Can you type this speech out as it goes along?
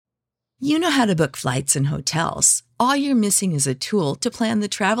You know how to book flights and hotels. All you're missing is a tool to plan the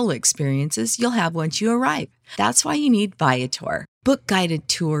travel experiences you'll have once you arrive. That's why you need Viator. Book guided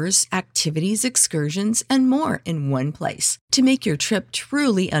tours, activities, excursions, and more in one place to make your trip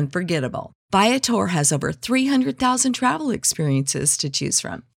truly unforgettable. Viator has over 300,000 travel experiences to choose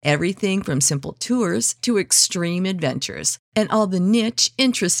from. Everything from simple tours to extreme adventures and all the niche,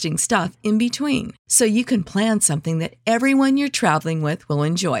 interesting stuff in between. So you can plan something that everyone you're traveling with will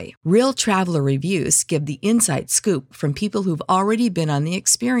enjoy. Real traveler reviews give the inside scoop from people who've already been on the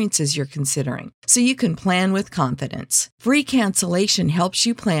experiences you're considering. So you can plan with confidence. Free cancellation helps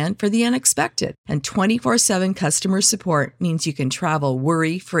you plan for the unexpected. And 24/7 customer support means you can travel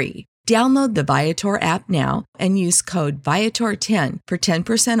worry-free. Download the Viator app now and use code Viator10 for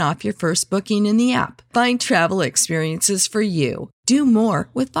 10% off your first booking in the app. Find travel experiences for you. Do more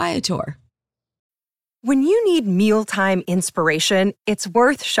with Viator. When you need mealtime inspiration, it's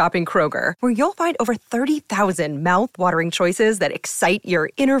worth shopping Kroger, where you'll find over 30,000 mouth-watering choices that excite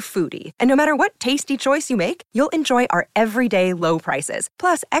your inner foodie. And no matter what tasty choice you make, you'll enjoy our everyday low prices,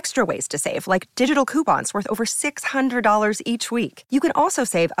 plus extra ways to save, like digital coupons worth over $600 each week. You can also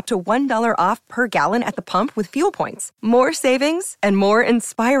save up to $1 off per gallon at the pump with fuel points. More savings and more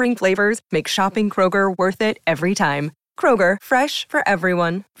inspiring flavors make shopping Kroger worth it every time. Kroger, fresh for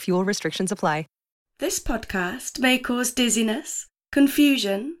everyone. Fuel restrictions apply. This podcast may cause dizziness,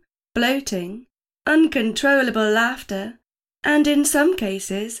 confusion, bloating, uncontrollable laughter, and in some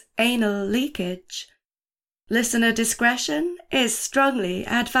cases, anal leakage. Listener discretion is strongly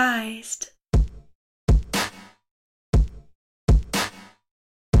advised.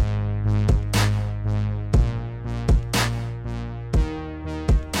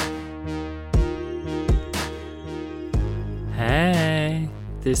 Hey,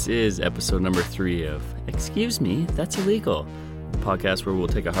 this is episode number 3 of Excuse Me, That's Illegal, a podcast where we'll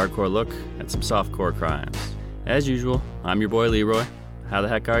take a hardcore look at some softcore crimes. As usual, I'm your boy Leroy. How the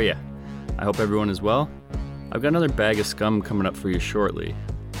heck are ya? I hope everyone is well. I've got another bag of scum coming up for you shortly.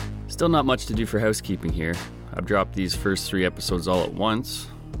 Still not much to do for housekeeping here. I've dropped these first 3 episodes all at once.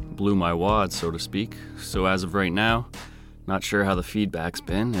 Blew my wad, so to speak. So as of right now, not sure how the feedback's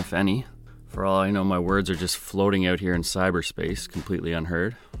been, if any. For all I know, my words are just floating out here in cyberspace, completely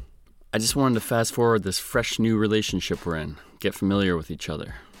unheard. I just wanted to fast forward this fresh new relationship we're in, get familiar with each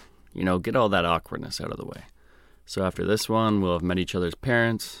other. You know, get all that awkwardness out of the way. So after this one, we'll have met each other's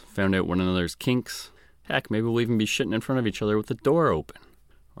parents, found out one another's kinks. Heck, maybe we'll even be shitting in front of each other with the door open.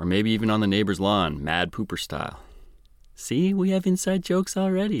 Or maybe even on the neighbor's lawn, mad pooper style. See, we have inside jokes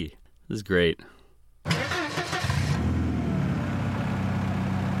already. This is great.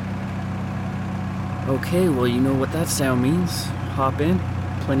 Okay, well, you know what that sound means. Hop in,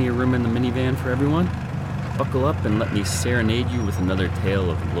 plenty of room in the minivan for everyone. Buckle up and let me serenade you with another tale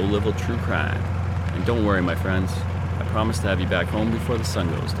of low-level true crime. And don't worry, my friends, I promise to have you back home before the sun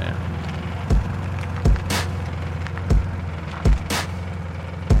goes down.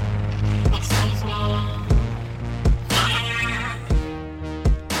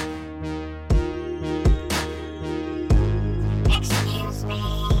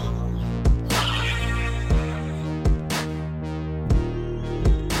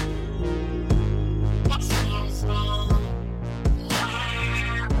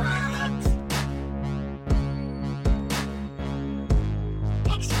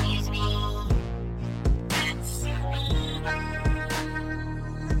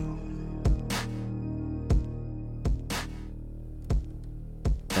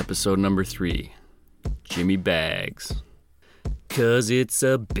 Episode number 3, Jimmy Bags. 'Cause it's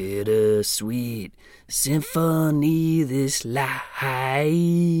a bittersweet symphony, this life.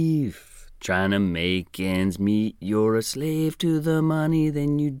 Trying to make ends meet, you're a slave to the money,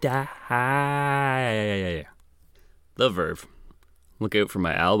 then you die. The Verve. Look out for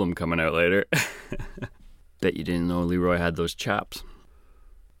my album coming out later. Bet you didn't know Leroy had those chops.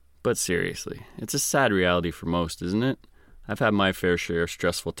 But seriously, it's a sad reality for most, isn't it? I've had my fair share of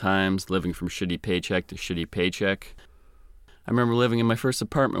stressful times, living from shitty paycheck to shitty paycheck. I remember living in my first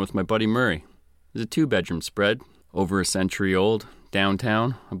apartment with my buddy Murray. It was a 2-bedroom spread, over a century old,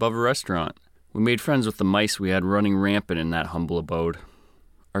 downtown, above a restaurant. We made friends with the mice we had running rampant in that humble abode.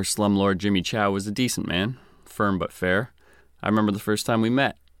 Our slumlord Jimmy Chow was a decent man, firm but fair. I remember the first time we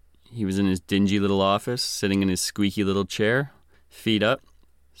met. He was in his dingy little office, sitting in his squeaky little chair, feet up,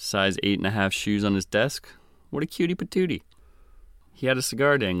 size 8.5 shoes on his desk. What a cutie patootie. He had a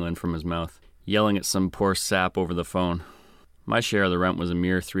cigar dangling from his mouth, yelling at some poor sap over the phone. My share of the rent was a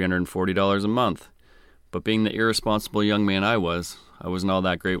mere $340 a month, but being the irresponsible young man I wasn't all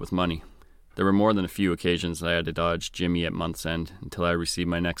that great with money. There were more than a few occasions I had to dodge Jimmy at month's end until I received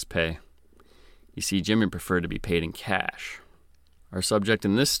my next pay. You see, Jimmy preferred to be paid in cash. Our subject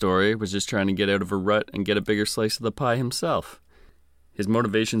in this story was just trying to get out of a rut and get a bigger slice of the pie himself. His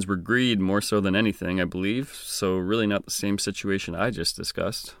motivations were greed more so than anything, I believe, so really not the same situation I just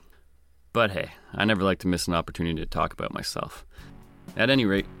discussed. But hey, I never like to miss an opportunity to talk about myself. At any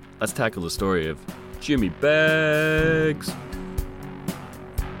rate, let's tackle the story of Jimmy Bags.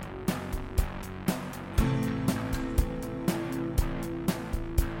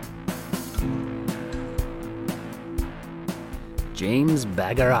 James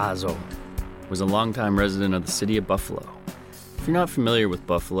Bagarazzo was a longtime resident of the city of Buffalo. If you're not familiar with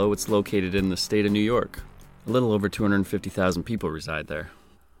Buffalo, it's located in the state of New York. A little over 250,000 people reside there.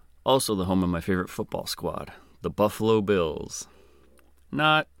 Also the home of my favorite football squad, the Buffalo Bills.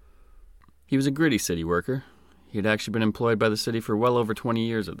 Not. He was a gritty city worker. He had actually been employed by the city for well over 20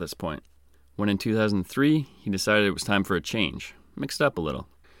 years at this point. When in 2003, he decided it was time for a change. Mixed up a little.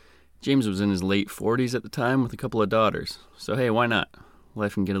 James was in his late 40s at the time with a couple of daughters. So hey, why not?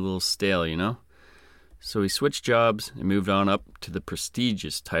 Life can get a little stale, you know? So he switched jobs and moved on up to the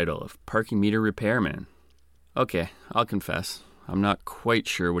prestigious title of parking meter repairman. Okay, I'll confess. I'm not quite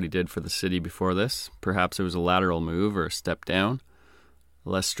sure what he did for the city before this. Perhaps it was a lateral move or a step down. A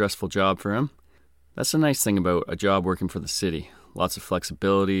less stressful job for him. That's the nice thing about a job working for the city. Lots of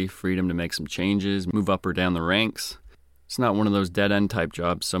flexibility, freedom to make some changes, move up or down the ranks. It's not one of those dead-end type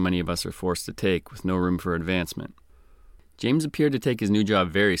jobs so many of us are forced to take with no room for advancement. James appeared to take his new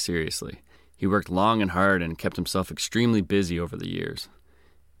job very seriously. He worked long and hard and kept himself extremely busy over the years.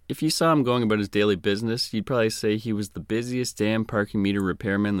 If you saw him going about his daily business, you'd probably say he was the busiest damn parking meter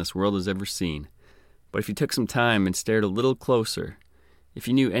repairman this world has ever seen. But if you took some time and stared a little closer, if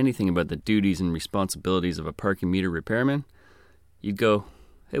you knew anything about the duties and responsibilities of a parking meter repairman, you'd go,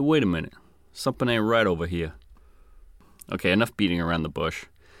 hey, wait a minute, something ain't right over here. Okay, enough beating around the bush.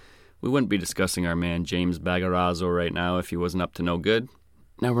 We wouldn't be discussing our man James Bagarazzo right now if he wasn't up to no good.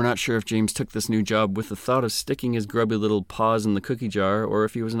 Now, we're not sure if James took this new job with the thought of sticking his grubby little paws in the cookie jar or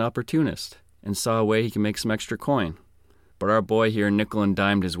if he was an opportunist and saw a way he could make some extra coin. But our boy here nickel and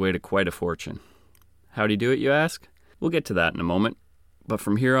dimed his way to quite a fortune. How'd he do it, you ask? We'll get to that in a moment. But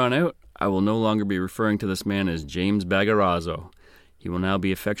from here on out, I will no longer be referring to this man as James Bagarazzo. He will now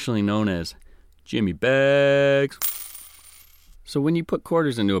be affectionately known as Jimmy Bags. So when you put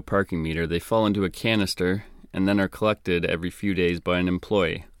quarters into a parking meter, they fall into a canister and then are collected every few days by an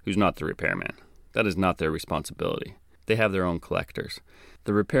employee who's not the repairman. That is not their responsibility. They have their own collectors.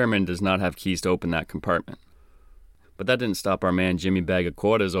 The repairman does not have keys to open that compartment. But that didn't stop our man Jimmy Bag of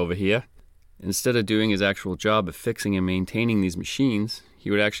Quarters over here. Instead of doing his actual job of fixing and maintaining these machines,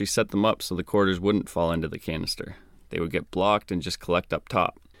 he would actually set them up so the quarters wouldn't fall into the canister. They would get blocked and just collect up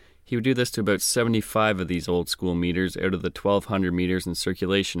top. He would do this to about 75 of these old school meters out of the 1,200 meters in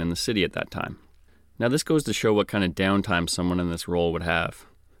circulation in the city at that time. Now this goes to show what kind of downtime someone in this role would have.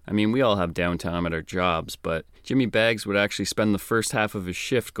 I mean, we all have downtime at our jobs, but Jimmy Bags would actually spend the first half of his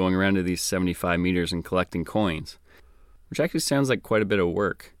shift going around to these 75 meters and collecting coins, which actually sounds like quite a bit of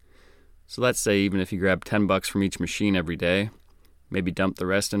work. So let's say even if you grab $10 from each machine every day, maybe dump the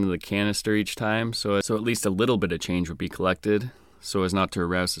rest into the canister each time so at least a little bit of change would be collected so as not to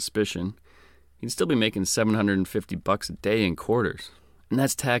arouse suspicion, you'd still be making $750 a day in quarters. And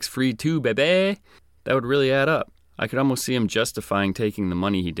that's tax-free too, baby! That would really add up. I could almost see him justifying taking the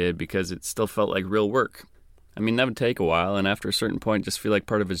money he did because it still felt like real work. I mean, that would take a while and after a certain point just feel like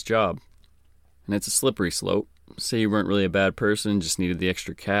part of his job. And it's a slippery slope. Say you weren't really a bad person, just needed the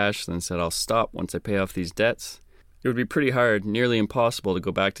extra cash, then said, I'll stop once I pay off these debts. It would be pretty hard, nearly impossible to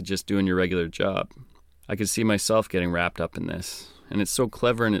go back to just doing your regular job. I could see myself getting wrapped up in this. And it's so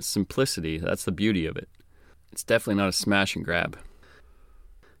clever in its simplicity, that's the beauty of it. It's definitely not a smash and grab.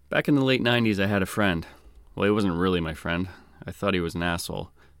 Back in the late 90s, I had a friend. Well, he wasn't really my friend. I thought he was an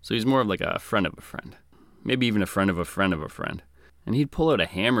asshole. So he's more of like a friend of a friend. Maybe even a friend of a friend of a friend. And he'd pull out a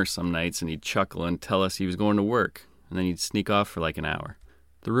hammer some nights and he'd chuckle and tell us he was going to work. And then he'd sneak off for like an hour.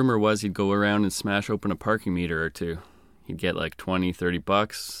 The rumor was he'd go around and smash open a parking meter or two. He'd get like $20,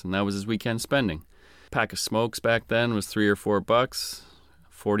 $30, and that was his weekend spending. A pack of smokes back then was $3 or $4.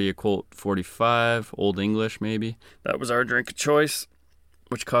 40 a Colt 45, Old English maybe. That was our drink of choice,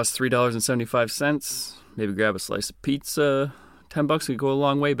 which cost $3.75. Maybe grab a slice of pizza. $10 could go a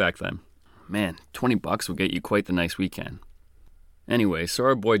long way back then. Man, $20 would get you quite the nice weekend. Anyway, so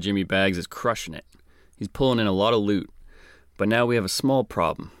our boy Jimmy Bags is crushing it. He's pulling in a lot of loot. But now we have a small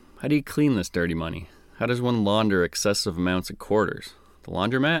problem. How do you clean this dirty money? How does one launder excessive amounts of quarters? The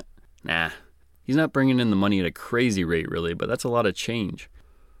laundromat? Nah. He's not bringing in the money at a crazy rate really, but that's a lot of change.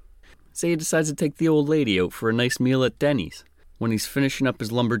 Say he decides to take the old lady out for a nice meal at Denny's. When he's finishing up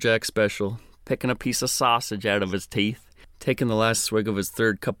his lumberjack special, picking a piece of sausage out of his teeth, taking the last swig of his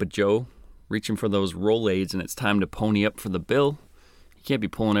third cup of joe, reaching for those Rolaids, and it's time to pony up for the bill. He can't be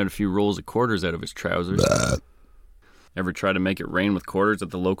pulling out a few rolls of quarters out of his trousers. Ever try to make it rain with quarters at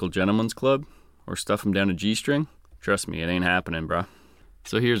the local gentleman's club? Or stuff them down a G-string? Trust me, it ain't happening, bruh.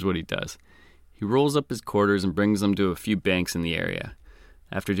 So here's what he does. He rolls up his quarters and brings them to a few banks in the area.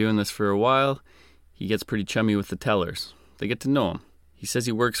 After doing this for a while, he gets pretty chummy with the tellers. They get to know him. He says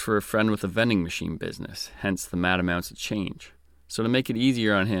he works for a friend with a vending machine business, hence the mad amounts of change. So to make it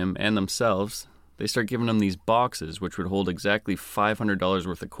easier on him and themselves, they start giving him these boxes which would hold exactly $500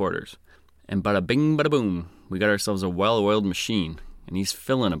 worth of quarters. And bada bing bada boom, we got ourselves a well-oiled machine. And he's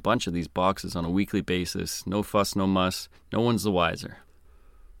filling a bunch of these boxes on a weekly basis. No fuss, no muss. No one's the wiser.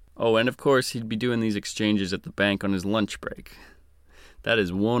 Oh, and of course, he'd be doing these exchanges at the bank on his lunch break. That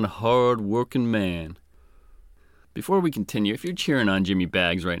is one hard-working man. Before we continue, if you're cheering on Jimmy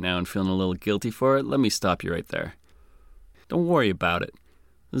Bags right now and feeling a little guilty for it, let me stop you right there. Don't worry about it.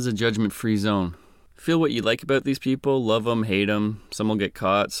 This is a judgment-free zone. Feel what you like about these people, love them, hate them. Some will get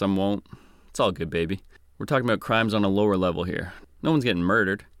caught, some won't. It's all good, baby. We're talking about crimes on a lower level here. No one's getting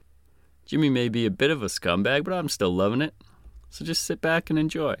murdered. Jimmy may be a bit of a scumbag, but I'm still loving it. So just sit back and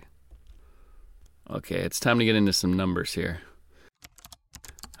enjoy. Okay, it's time to get into some numbers here.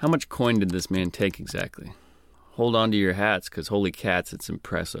 How much coin did this man take exactly? Hold on to your hats, because holy cats, it's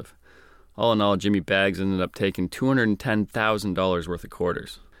impressive. All in all, Jimmy Bags ended up taking $210,000 worth of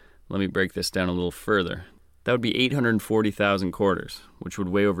quarters. Let me break this down a little further. That would be 840,000 quarters, which would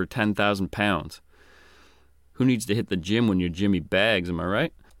weigh over 10,000 pounds. Who needs to hit the gym when you're Jimmy Bags, am I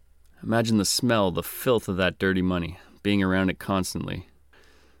right? Imagine the smell, the filth of that dirty money, being around it constantly.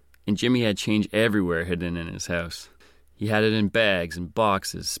 And Jimmy had change everywhere hidden in his house. He had it in bags and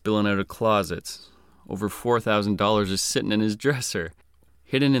boxes, spilling out of closets. Over $4,000 is sitting in his dresser.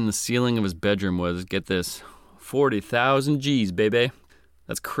 Hidden in the ceiling of his bedroom was, get this, 40,000 G's, baby.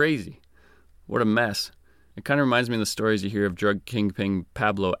 That's crazy. What a mess. It kind of reminds me of the stories you hear of drug kingpin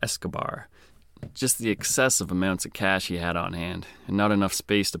Pablo Escobar. Just the excessive amounts of cash he had on hand, and not enough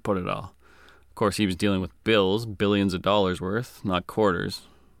space to put it all. Of course, he was dealing with bills, billions of dollars worth, not quarters.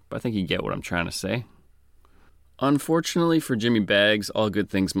 But I think you get what I'm trying to say. Unfortunately for Jimmy Bags, all good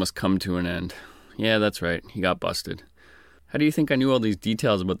things must come to an end. Yeah, that's right, he got busted. How do you think I knew all these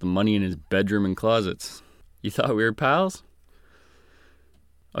details about the money in his bedroom and closets? You thought we were pals?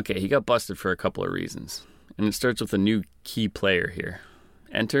 Okay, he got busted for a couple of reasons. And it starts with a new key player here.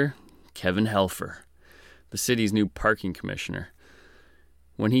 Enter Kevin Helfer, the city's new parking commissioner.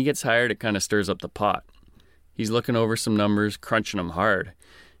 When he gets hired, it kind of stirs up the pot. He's looking over some numbers, crunching them hard,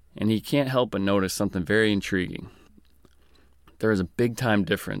 and he can't help but notice something very intriguing. There is a big-time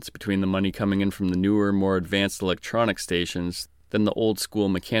difference between the money coming in from the newer, more advanced electronic stations than the old-school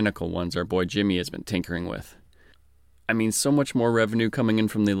mechanical ones our boy Jimmy has been tinkering with. I mean, so much more revenue coming in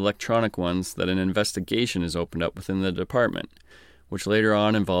from the electronic ones that an investigation is opened up within the department, which later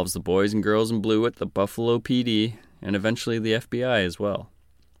on involves the boys and girls in blue at the Buffalo PD and eventually the FBI as well.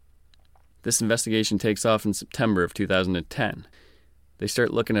 This investigation takes off in September of 2010. They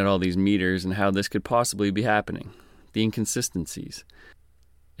start looking at all these meters and how this could possibly be happening, the inconsistencies.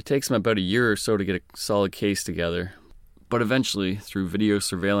 It takes them about a year or so to get a solid case together, but eventually, through video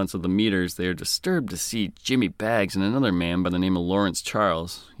surveillance of the meters, they are disturbed to see Jimmy Bags and another man by the name of Lawrence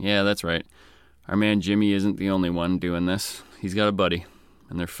Charles. Yeah, that's right. Our man Jimmy isn't the only one doing this. He's got a buddy,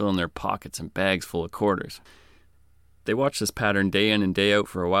 and they're filling their pockets and bags full of quarters. They watch this pattern day in and day out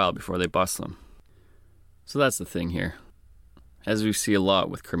for a while before they bust them. So that's the thing here. As we see a lot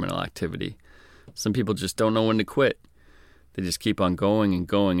with criminal activity, some people just don't know when to quit. They just keep on going and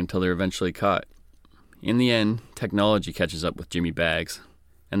going until they're eventually caught. In the end, technology catches up with Jimmy Bags,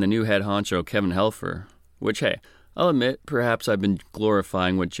 and the new head honcho Kevin Helfer, which, hey, I'll admit, perhaps I've been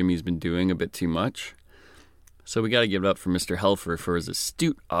glorifying what Jimmy's been doing a bit too much. So we gotta give it up for Mr. Helfer for his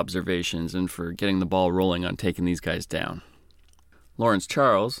astute observations and for getting the ball rolling on taking these guys down. Lawrence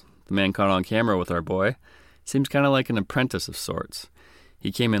Charles, the man caught on camera with our boy, seems kind of like an apprentice of sorts.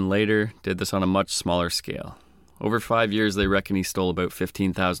 He came in later, did this on a much smaller scale. Over 5 years, they reckon he stole about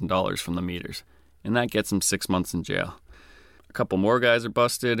 $15,000 from the meters, and that gets him 6 months in jail. A couple more guys are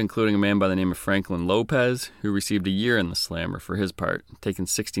busted, including a man by the name of Franklin Lopez, who received a year in the slammer for his part, taking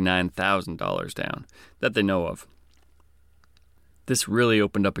 $69,000 down, that they know of. This really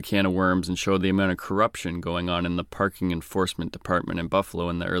opened up a can of worms and showed the amount of corruption going on in the parking enforcement department in Buffalo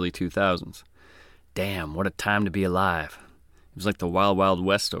in the early 2000s. Damn, what a time to be alive. It was like the Wild Wild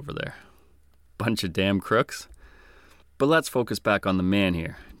West over there. Bunch of damn crooks. But let's focus back on the man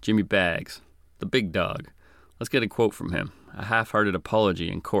here, Jimmy Bags, the big dog. Let's get a quote from him, a half-hearted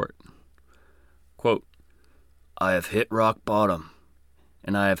apology in court. Quote, "I have hit rock bottom,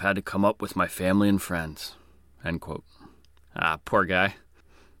 and I have had to come up with my family and friends." End quote. Poor guy.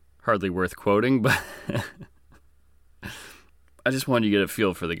 Hardly worth quoting, but I just wanted you to get a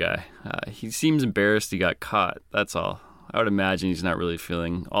feel for the guy. He seems embarrassed he got caught, that's all. I would imagine he's not really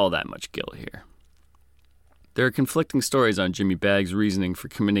feeling all that much guilt here. There are conflicting stories on Jimmy Baggs' reasoning for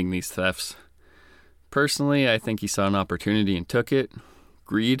committing these thefts. Personally, I think he saw an opportunity and took it.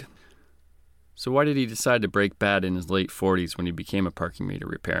 Greed. So why did he decide to break bad in his late 40s when he became a parking meter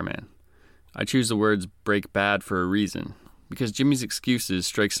repairman? I choose the words break bad for a reason, because Jimmy's excuses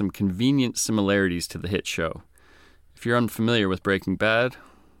strike some convenient similarities to the hit show. If you're unfamiliar with Breaking Bad,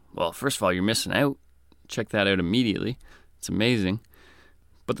 well, first of all, you're missing out. Check that out immediately. It's amazing.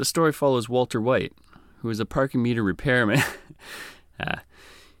 But the story follows Walter White, who is a parking meter repairman.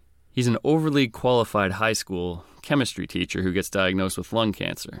 He's an overly qualified high school chemistry teacher who gets diagnosed with lung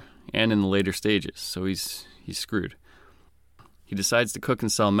cancer, and in the later stages, so he's screwed. He decides to cook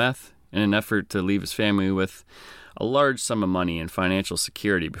and sell meth in an effort to leave his family with a large sum of money and financial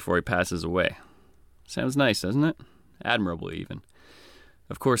security before he passes away. Sounds nice, doesn't it? Admirable, even.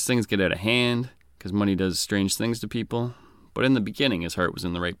 Of course, things get out of hand, because money does strange things to people, but in the beginning, his heart was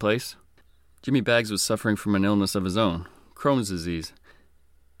in the right place. Jimmy Baggs was suffering from an illness of his own, Crohn's disease,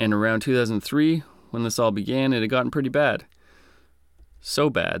 and around 2003, when this all began, it had gotten pretty bad. So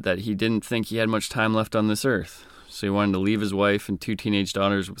bad that he didn't think he had much time left on this earth, so he wanted to leave his wife and 2 teenage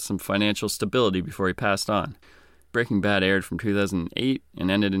daughters with some financial stability before he passed on. Breaking Bad aired from 2008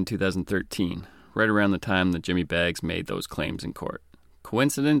 and ended in 2013, right around the time that Jimmy Baggs made those claims in court.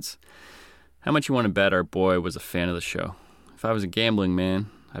 Coincidence? How much you want to bet our boy was a fan of the show? If I was a gambling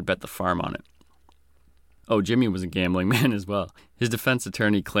man, I'd bet the farm on it. Oh, Jimmy was a gambling man as well. His defense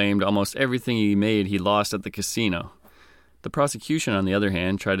attorney claimed almost everything he made he lost at the casino. The prosecution, on the other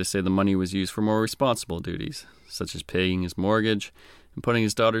hand, tried to say the money was used for more responsible duties, such as paying his mortgage and putting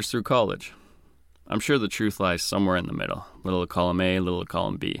his daughters through college. I'm sure the truth lies somewhere in the middle, little of column A, little of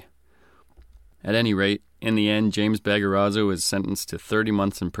column B. At any rate, in the end, James Bagherazzo was sentenced to 30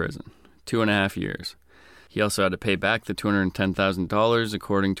 months in prison, 2.5 years. He also had to pay back the $210,000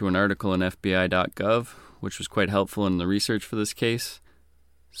 according to an article in FBI.gov, which was quite helpful in the research for this case.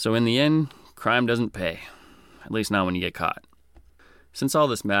 So in the end, crime doesn't pay, at least not when you get caught. Since all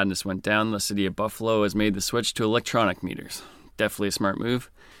this madness went down, the city of Buffalo has made the switch to electronic meters. Definitely a smart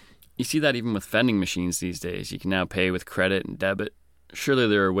move. You see that even with vending machines these days. You can now pay with credit and debit. Surely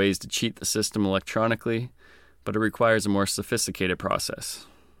there are ways to cheat the system electronically, but it requires a more sophisticated process.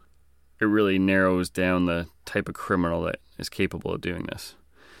 It really narrows down the type of criminal that is capable of doing this.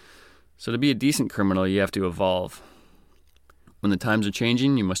 So to be a decent criminal, you have to evolve. When the times are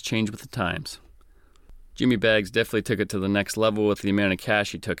changing, you must change with the times. Jimmy Baggs definitely took it to the next level with the amount of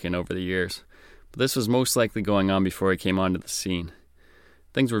cash he took in over the years, but this was most likely going on before he came onto the scene.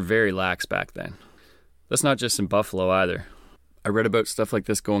 Things were very lax back then. That's not just in Buffalo either. I read about stuff like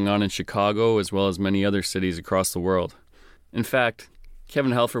this going on in Chicago as well as many other cities across the world. In fact,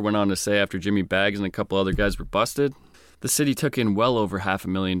 Kevin Helfer went on to say after Jimmy Baggs and a couple other guys were busted, the city took in well over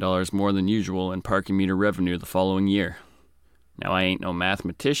 $500,000 more than usual in parking meter revenue the following year. Now, I ain't no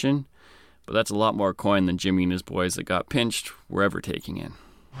mathematician, but that's a lot more coin than Jimmy and his boys that got pinched were ever taking in.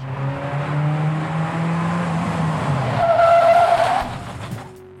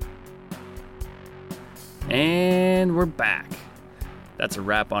 And we're back. That's a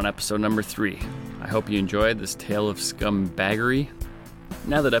wrap on episode number 3. I hope you enjoyed this tale of scumbaggery.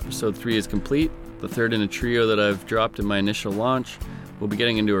 Now that episode 3 is complete, the third in a trio that I've dropped in my initial launch, we'll be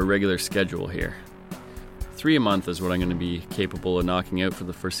getting into a regular schedule here. 3 a month is what I'm going to be capable of knocking out for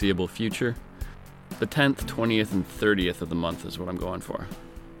the foreseeable future. The 10th, 20th, and 30th of the month is what I'm going for.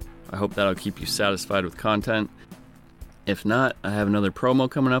 I hope that'll keep you satisfied with content. If not, I have another promo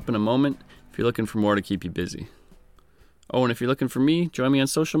coming up in a moment if you're looking for more to keep you busy. Oh, and if you're looking for me, join me on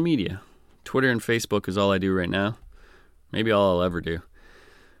social media. Twitter and Facebook is all I do right now. Maybe all I'll ever do.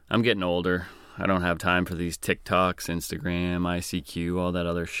 I'm getting older. I don't have time for these TikToks, Instagram, ICQ, all that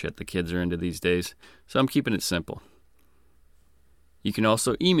other shit the kids are into these days. So I'm keeping it simple. You can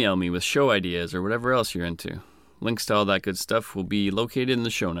also email me with show ideas or whatever else you're into. Links to all that good stuff will be located in the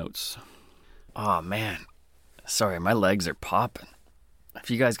show notes. Oh man, sorry, my legs are popping.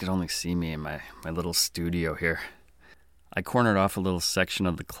 If you guys could only see me in my little studio here. I cornered off a little section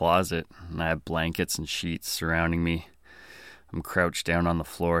of the closet, and I have blankets and sheets surrounding me. I'm crouched down on the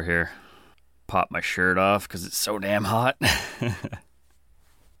floor here. Pop my shirt off because it's so damn hot.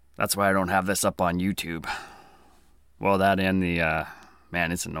 That's why I don't have this up on YouTube. Well, that and the,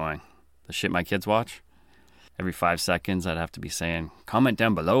 man, it's annoying. The shit my kids watch. Every 5 seconds, I'd have to be saying, comment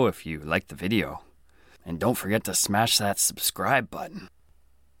down below if you like the video. And don't forget to smash that subscribe button.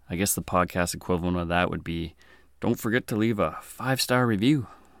 I guess the podcast equivalent of that would be, don't forget to leave a 5-star review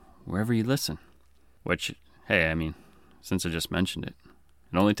wherever you listen. Which, hey, I mean, since I just mentioned it,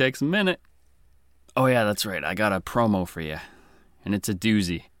 it only takes a minute. Oh yeah, that's right, I got a promo for you. And it's a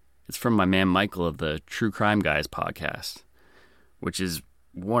doozy. It's from my man Michael of the True Crime Guys podcast, which is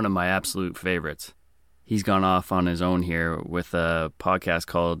one of my absolute favorites. He's gone off on his own here with a podcast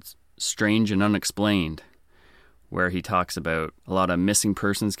called Strange and Unexplained, where he talks about a lot of missing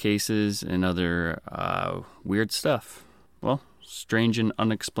persons cases and other weird stuff. Well, strange and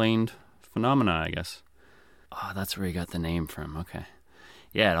unexplained phenomena, I guess. Oh, that's where he got the name from. Okay.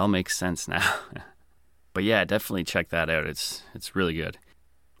 Yeah, it all makes sense now. But yeah, definitely check that out. It's really good.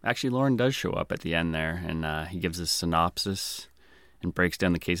 Actually, Lauren does show up at the end there, and he gives a synopsis and breaks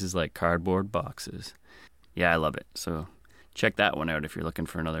down the cases like cardboard boxes. Yeah, I love it. So check that one out if you're looking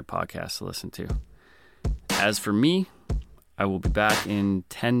for another podcast to listen to. As for me, I will be back in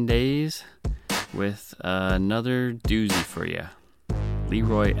 10 days with another doozy for you.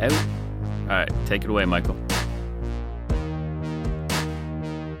 Leroy out. All right, take it away, Michael.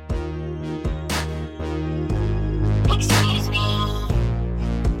 Excuse me.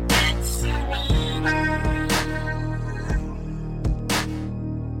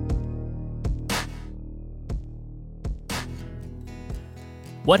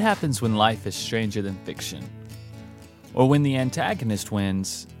 What happens when life is stranger than fiction? Or when the antagonist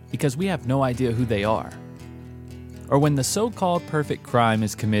wins because we have no idea who they are? Or when the so-called perfect crime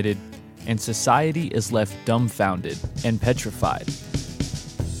is committed and society is left dumbfounded and petrified?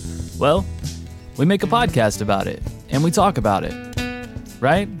 Well, we make a podcast about it, and we talk about it,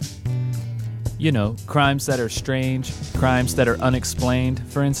 right? You know, crimes that are strange, crimes that are unexplained,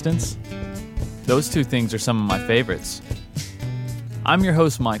 for instance. Those two things are some of my favorites. I'm your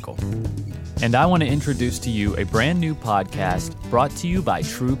host, Michael, and I want to introduce to you a brand new podcast brought to you by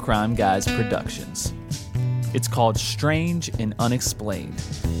True Crime Guys Productions. It's called Strange and Unexplained,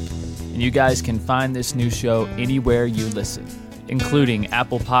 and you guys can find this new show anywhere you listen, including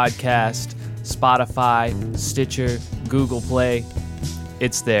Apple Podcast, Spotify, Stitcher, Google Play.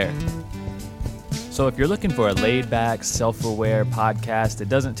 It's there. So if you're looking for a laid-back, self-aware podcast that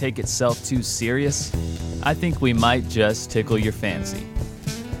doesn't take itself too serious, I think we might just tickle your fancy.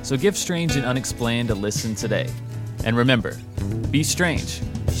 So give Strange and Unexplained a listen today. And remember, be strange,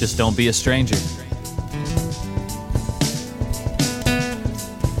 just don't be a stranger.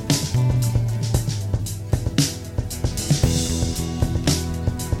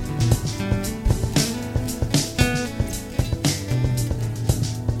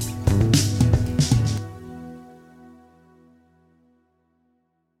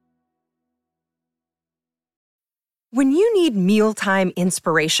 When you need mealtime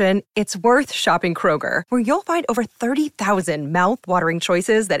inspiration, it's worth shopping Kroger, where you'll find over 30,000 mouth-watering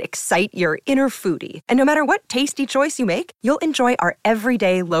choices that excite your inner foodie. And no matter what tasty choice you make, you'll enjoy our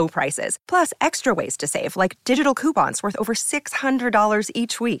everyday low prices, plus extra ways to save, like digital coupons worth over $600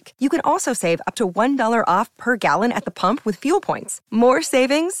 each week. You can also save up to $1 off per gallon at the pump with fuel points. More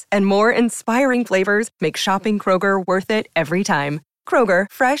savings and more inspiring flavors make shopping Kroger worth it every time. Kroger,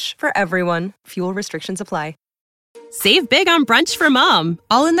 fresh for everyone. Fuel restrictions apply. Save big on brunch for mom,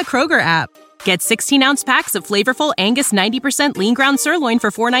 all in the Kroger app. Get 16-ounce packs of flavorful Angus 90% lean ground sirloin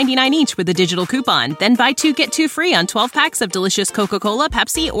for $4.99 each with a digital coupon. Then buy 2, get 2 free on 12 packs of delicious Coca-Cola,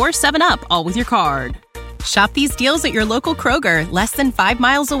 Pepsi, or 7-Up, all with your card. Shop these deals at your local Kroger, less than 5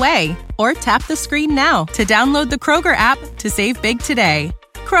 miles away. Or tap the screen now to download the Kroger app to save big today.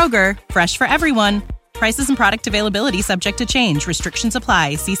 Kroger, fresh for everyone. Prices and product availability subject to change. Restrictions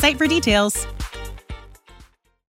apply. See site for details.